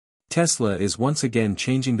Tesla is once again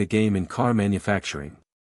changing the game in car manufacturing.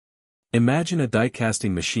 Imagine a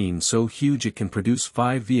die-casting machine so huge it can produce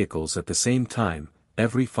 5 vehicles at the same time,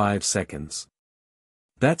 every 5 seconds.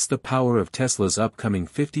 That's the power of Tesla's upcoming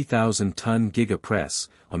 50,000-ton Giga Press,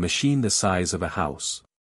 a machine the size of a house.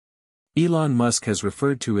 Elon Musk has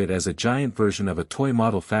referred to it as a giant version of a toy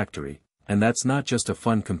model factory, and that's not just a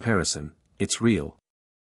fun comparison, it's real.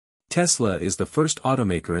 Tesla is the first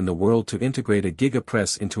automaker in the world to integrate a Giga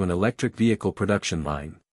Press into an electric vehicle production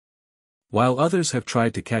line. While others have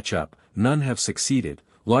tried to catch up, none have succeeded,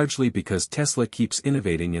 largely because Tesla keeps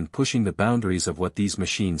innovating and pushing the boundaries of what these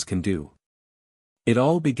machines can do. It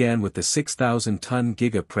all began with the 6,000-ton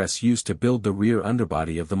Giga Press used to build the rear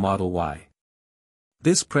underbody of the Model Y.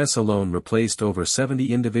 This press alone replaced over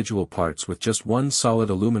 70 individual parts with just one solid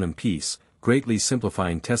aluminum piece, greatly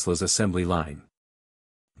simplifying Tesla's assembly line.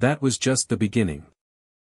 That was just the beginning.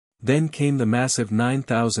 Then came the massive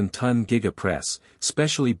 9,000-ton Giga Press,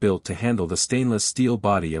 specially built to handle the stainless steel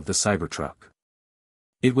body of the Cybertruck.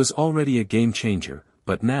 It was already a game-changer,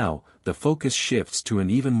 but now, the focus shifts to an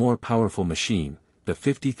even more powerful machine, the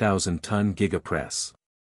 50,000-ton Giga Press.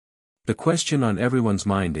 The question on everyone's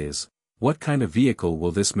mind is, what kind of vehicle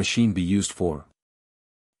will this machine be used for?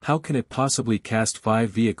 How can it possibly cast 5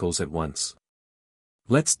 vehicles at once?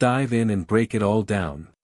 Let's dive in and break it all down.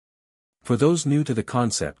 For those new to the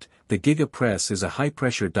concept, the Giga Press is a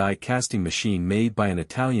high-pressure die-casting machine made by an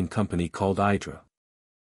Italian company called Hydra.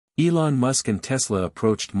 Elon Musk and Tesla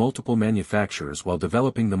approached multiple manufacturers while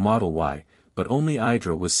developing the Model Y, but only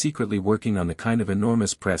Hydra was secretly working on the kind of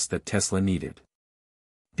enormous press that Tesla needed.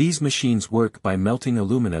 These machines work by melting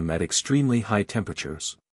aluminum at extremely high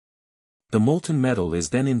temperatures. The molten metal is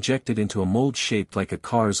then injected into a mold shaped like a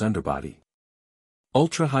car's underbody.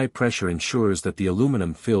 Ultra-high pressure ensures that the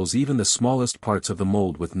aluminum fills even the smallest parts of the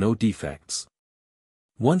mold with no defects.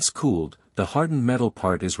 Once cooled, the hardened metal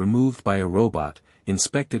part is removed by a robot,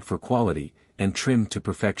 inspected for quality, and trimmed to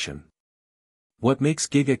perfection. What makes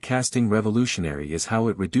Giga casting revolutionary is how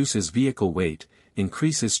it reduces vehicle weight,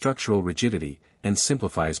 increases structural rigidity, and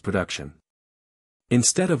simplifies production.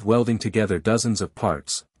 Instead of welding together dozens of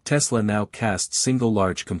parts, Tesla now casts single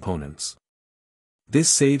large components. This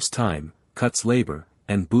saves time, cuts labor,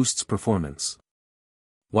 and boosts performance.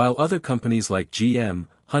 While other companies like GM,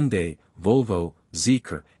 Hyundai, Volvo,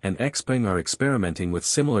 Zeekr, and Xpeng are experimenting with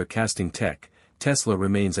similar casting tech, Tesla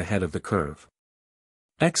remains ahead of the curve.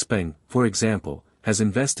 Xpeng, for example, has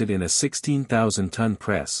invested in a 16,000-ton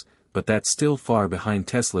press, but that's still far behind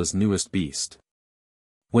Tesla's newest beast.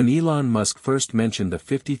 When Elon Musk first mentioned the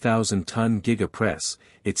 50,000-ton Giga Press,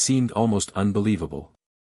 it seemed almost unbelievable.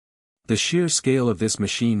 The sheer scale of this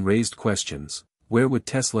machine raised questions: where would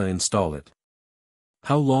Tesla install it?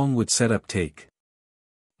 How long would setup take?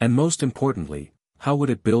 And most importantly, how would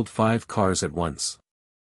it build 5 cars at once?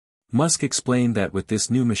 Musk explained that with this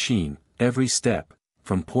new machine, every step,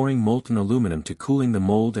 from pouring molten aluminum to cooling the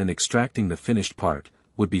mold and extracting the finished part,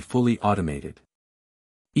 would be fully automated.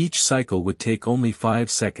 Each cycle would take only 5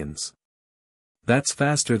 seconds. That's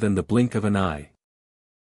faster than the blink of an eye.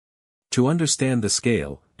 To understand the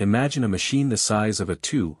scale, imagine a machine the size of a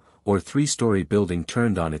 2- or 3-story building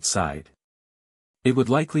turned on its side. It would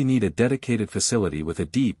likely need a dedicated facility with a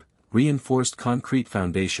deep, reinforced concrete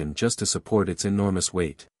foundation just to support its enormous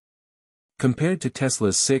weight. Compared to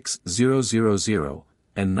Tesla's 6,000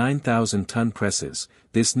 and 9,000-ton presses,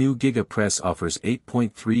 this new Giga Press offers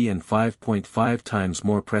 8.3 and 5.5 times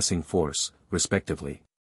more pressing force, respectively.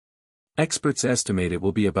 Experts estimate it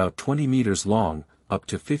will be about 20 meters long, up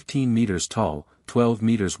to 15 meters tall, 12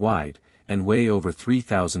 meters wide, and weigh over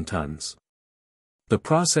 3,000 tons. The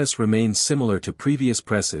process remains similar to previous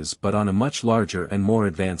presses but on a much larger and more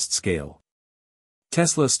advanced scale.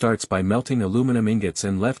 Tesla starts by melting aluminum ingots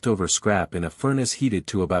and leftover scrap in a furnace heated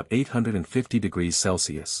to about 850 degrees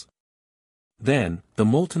Celsius. Then, the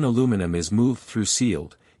molten aluminum is moved through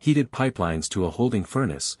sealed, heated pipelines to a holding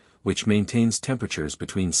furnace, which maintains temperatures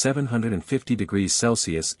between 750 degrees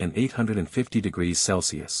Celsius and 850 degrees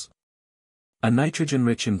Celsius. A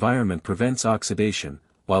nitrogen-rich environment prevents oxidation,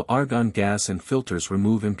 while argon gas and filters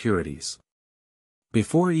remove impurities.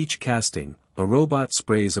 Before each casting, a robot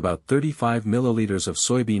sprays about 35 milliliters of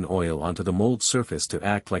soybean oil onto the mold surface to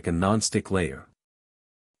act like a non-stick layer.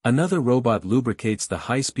 Another robot lubricates the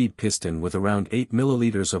high-speed piston with around 8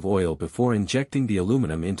 milliliters of oil before injecting the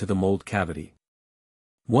aluminum into the mold cavity.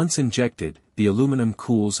 Once injected, the aluminum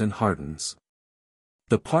cools and hardens.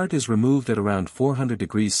 The part is removed at around 400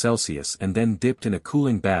 degrees Celsius and then dipped in a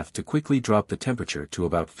cooling bath to quickly drop the temperature to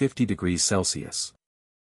about 50 degrees Celsius.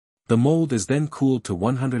 The mold is then cooled to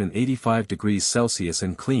 185 degrees Celsius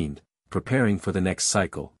and cleaned, preparing for the next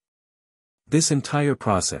cycle. This entire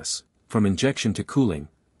process, from injection to cooling,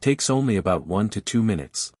 takes only about 1 to 2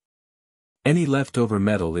 minutes. Any leftover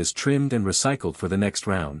metal is trimmed and recycled for the next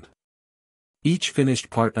round. Each finished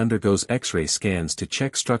part undergoes X-ray scans to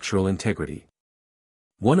check structural integrity.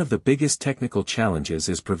 One of the biggest technical challenges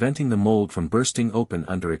is preventing the mold from bursting open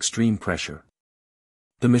under extreme pressure.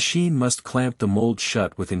 The machine must clamp the mold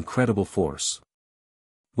shut with incredible force.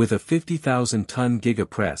 With a 50,000-ton Giga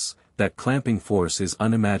Press, that clamping force is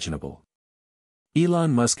unimaginable.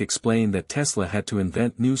 Elon Musk explained that Tesla had to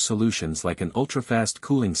invent new solutions like an ultra-fast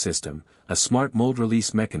cooling system, a smart mold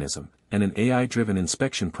release mechanism, and an AI-driven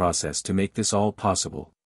inspection process to make this all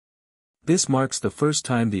possible. This marks the first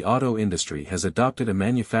time the auto industry has adopted a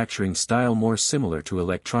manufacturing style more similar to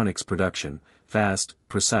electronics production, fast,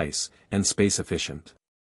 precise, and space-efficient.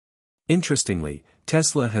 Interestingly,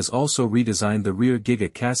 Tesla has also redesigned the rear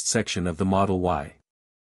Giga cast section of the Model Y.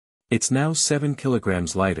 It's now 7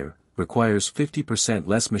 kilograms lighter, requires 50%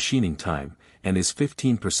 less machining time, and is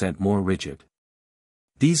 15% more rigid.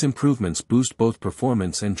 These improvements boost both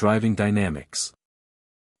performance and driving dynamics.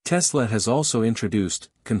 Tesla has also introduced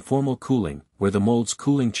conformal cooling, where the mold's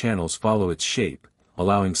cooling channels follow its shape,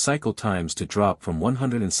 allowing cycle times to drop from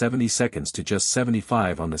 170 seconds to just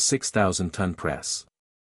 75 on the 6,000-ton press.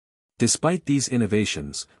 Despite these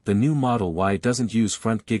innovations, the new Model Y doesn't use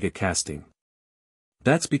front Giga casting.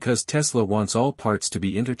 That's because Tesla wants all parts to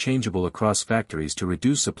be interchangeable across factories to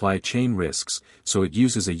reduce supply chain risks, so it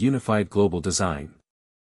uses a unified global design.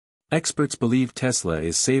 Experts believe Tesla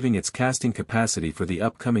is saving its casting capacity for the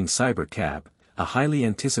upcoming Cybertruck, a highly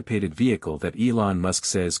anticipated vehicle that Elon Musk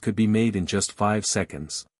says could be made in just 5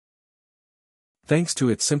 seconds. Thanks to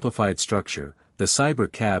its simplified structure, the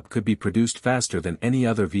Cybertruck could be produced faster than any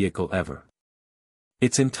other vehicle ever.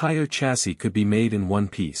 Its entire chassis could be made in one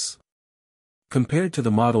piece. Compared to the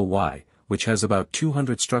Model Y, which has about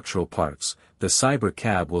 200 structural parts, the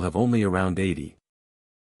Cybertruck will have only around 80.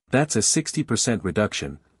 That's a 60%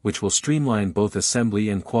 reduction, which will streamline both assembly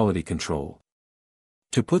and quality control.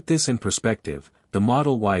 To put this in perspective, the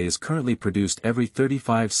Model Y is currently produced every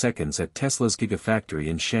 35 seconds at Tesla's Gigafactory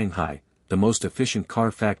in Shanghai, the most efficient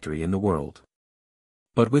car factory in the world.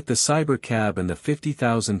 But with the Cybertruck and the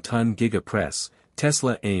 50,000-ton Giga Press,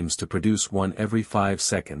 Tesla aims to produce one every 5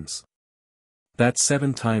 seconds. That's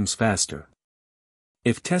 7 times faster.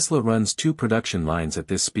 If Tesla runs 2 production lines at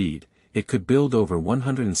this speed, it could build over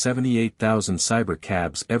 178,000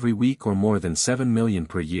 Cybertrucks every week or more than 7 million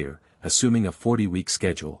per year, assuming a 40-week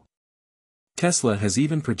schedule. Tesla has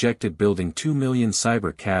even projected building 2 million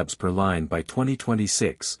Cybertrucks per line by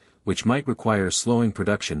 2026, which might require slowing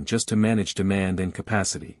production just to manage demand and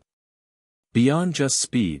capacity. Beyond just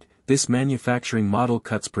speed, this manufacturing model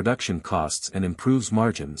cuts production costs and improves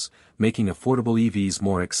margins, making affordable EVs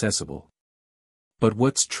more accessible. But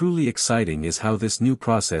what's truly exciting is how this new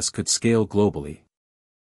process could scale globally.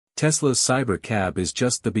 Tesla's Cybertruck is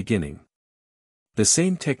just the beginning. The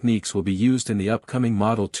same techniques will be used in the upcoming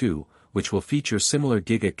Model 2, which will feature similar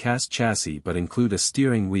Giga cast chassis but include a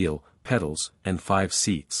steering wheel, pedals, and 5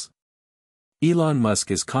 seats. Elon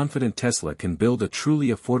Musk is confident Tesla can build a truly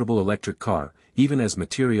affordable electric car, even as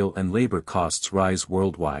material and labor costs rise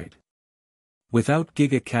worldwide. Without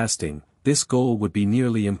Giga casting, this goal would be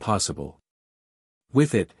nearly impossible.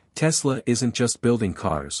 With it, Tesla isn't just building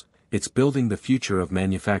cars, it's building the future of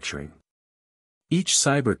manufacturing. Each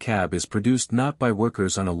Cybertruck is produced not by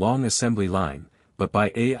workers on a long assembly line, but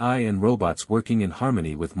by AI and robots working in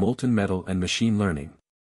harmony with molten metal and machine learning.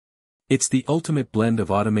 It's the ultimate blend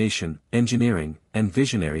of automation, engineering, and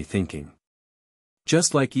visionary thinking.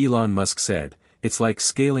 Just like Elon Musk said, it's like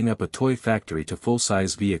scaling up a toy factory to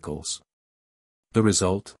full-size vehicles. The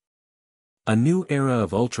result? A new era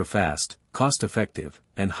of ultra-fast, cost-effective,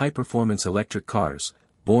 and high-performance electric cars,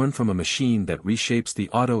 born from a machine that reshapes the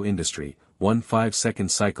auto industry, one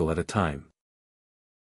 5-second cycle at a time.